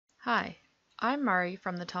Hi, I'm Mari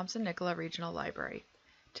from the Thompson-Nicola Regional Library.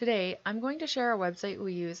 Today, I'm going to share a website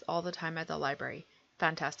we use all the time at the library,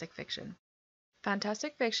 Fantastic Fiction.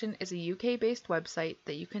 Fantastic Fiction is a UK-based website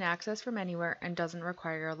that you can access from anywhere and doesn't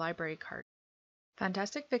require a library card.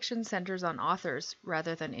 Fantastic Fiction centers on authors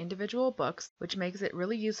rather than individual books, which makes it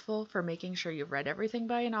really useful for making sure you've read everything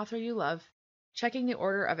by an author you love, checking the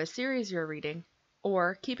order of a series you're reading,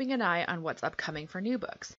 or keeping an eye on what's upcoming for new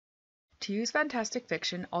books. To use Fantastic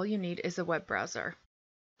Fiction, all you need is a web browser.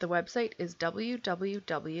 The website is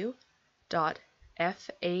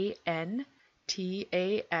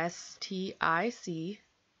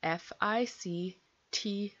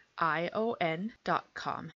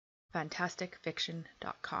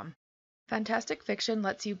fantasticfiction.com. Fantastic Fiction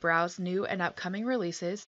lets you browse new and upcoming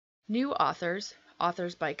releases, new authors,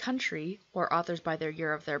 authors by country, or authors by their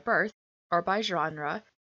year of their birth, or by genre.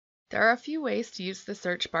 There are a few ways to use the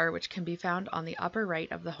search bar, which can be found on the upper right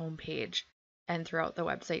of the home page and throughout the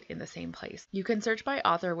website in the same place. You can search by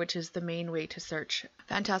author, which is the main way to search.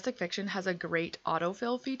 Fantastic Fiction has a great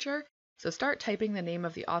autofill feature, so start typing the name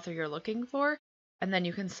of the author you're looking for, and then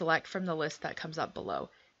you can select from the list that comes up below.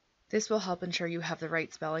 This will help ensure you have the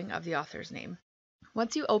right spelling of the author's name.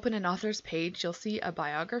 Once you open an author's page, you'll see a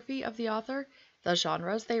biography of the author, the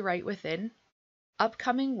genres they write within,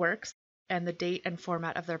 upcoming works, and the date and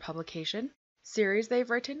format of their publication, series they've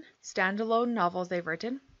written, standalone novels they've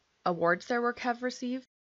written, awards their work have received,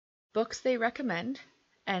 books they recommend,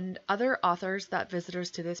 and other authors that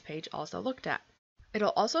visitors to this page also looked at.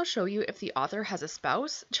 It'll also show you if the author has a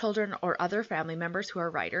spouse, children, or other family members who are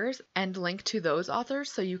writers, and link to those authors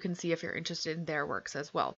so you can see if you're interested in their works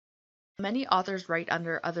as well. Many authors write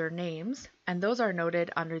under other names, and those are noted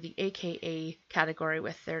under the AKA category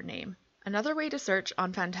with their name. Another way to search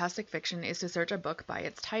on Fantastic Fiction is to search a book by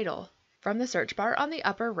its title. From the search bar on the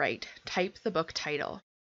upper right, type the book title.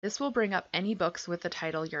 This will bring up any books with the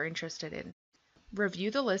title you're interested in.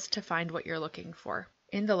 Review the list to find what you're looking for.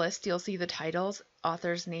 In the list, you'll see the titles,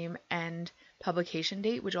 author's name, and publication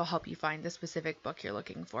date, which will help you find the specific book you're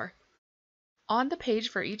looking for. On the page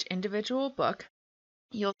for each individual book,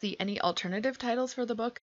 you'll see any alternative titles for the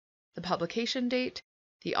book, the publication date,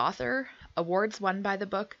 the author, awards won by the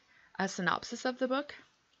book, a synopsis of the book,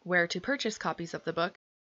 where to purchase copies of the book,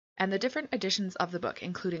 and the different editions of the book,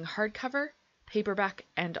 including hardcover, paperback,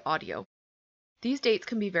 and audio. These dates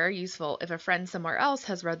can be very useful if a friend somewhere else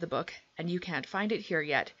has read the book and you can't find it here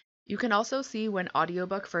yet. You can also see when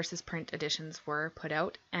audiobook versus print editions were put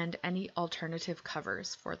out and any alternative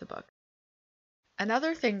covers for the book.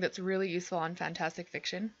 Another thing that's really useful on Fantastic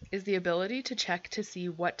Fiction is the ability to check to see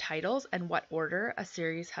what titles and what order a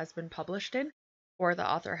series has been published in, or the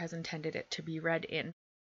author has intended it to be read in.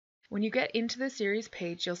 When you get into the series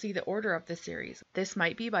page, you'll see the order of the series. This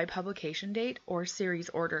might be by publication date or series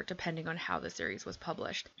order, depending on how the series was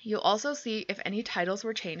published. You'll also see if any titles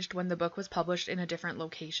were changed when the book was published in a different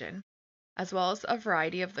location, as well as a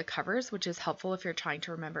variety of the covers, which is helpful if you're trying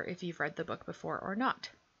to remember if you've read the book before or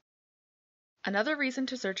not. Another reason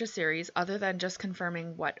to search a series, other than just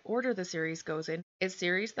confirming what order the series goes in, is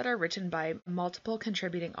series that are written by multiple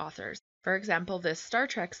contributing authors. For example, this Star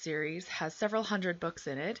Trek series has several hundred books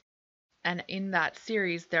in it, and in that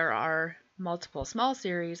series there are multiple small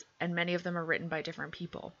series, and many of them are written by different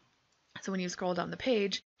people. So when you scroll down the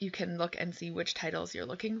page, you can look and see which titles you're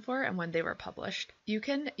looking for and when they were published. You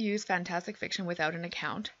can use Fantastic Fiction without an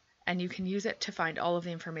account, and you can use it to find all of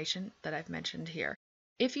the information that I've mentioned here.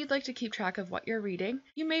 If you'd like to keep track of what you're reading,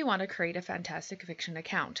 you may want to create a Fantastic Fiction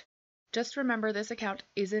account. Just remember this account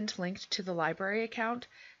isn't linked to the library account,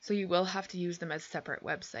 so you will have to use them as separate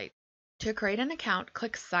websites. To create an account,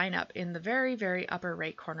 click Sign Up in the very upper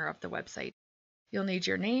right corner of the website. You'll need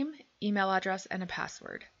your name, email address, and a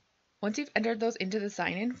password. Once you've entered those into the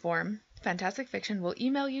sign-in form, Fantastic Fiction will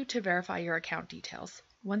email you to verify your account details.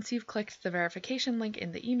 Once you've clicked the verification link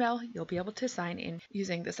in the email, you'll be able to sign in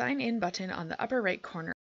using the Sign In button on the upper right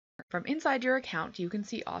corner. From inside your account, you can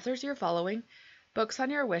see authors you're following, books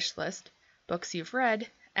on your wish list, books you've read,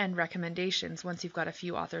 and recommendations once you've got a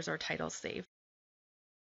few authors or titles saved.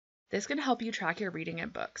 This can help you track your reading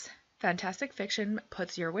and books. Fantastic Fiction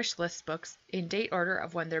puts your wish list books in date order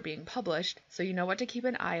of when they're being published, so you know what to keep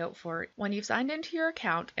an eye out for. When you've signed into your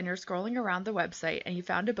account and you're scrolling around the website and you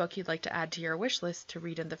found a book you'd like to add to your wish list to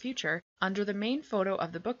read in the future, under the main photo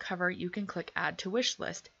of the book cover, you can click Add to Wish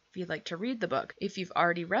List if you'd like to read the book. If you've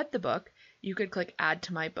already read the book, you could click Add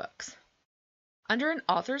to My Books. Under an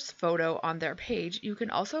author's photo on their page, you can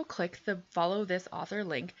also click the Follow This Author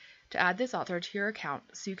link to add this author to your account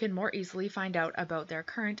so you can more easily find out about their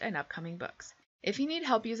current and upcoming books. If you need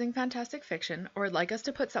help using Fantastic Fiction or would like us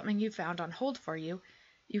to put something you found on hold for you,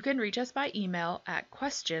 You can reach us by email at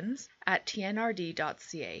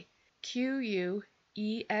questions@tnrd.ca.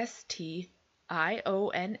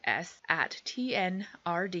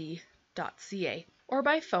 questions@tnrd.ca, or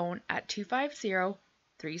by phone at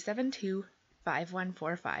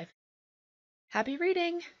 250-372-5145. Happy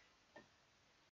reading!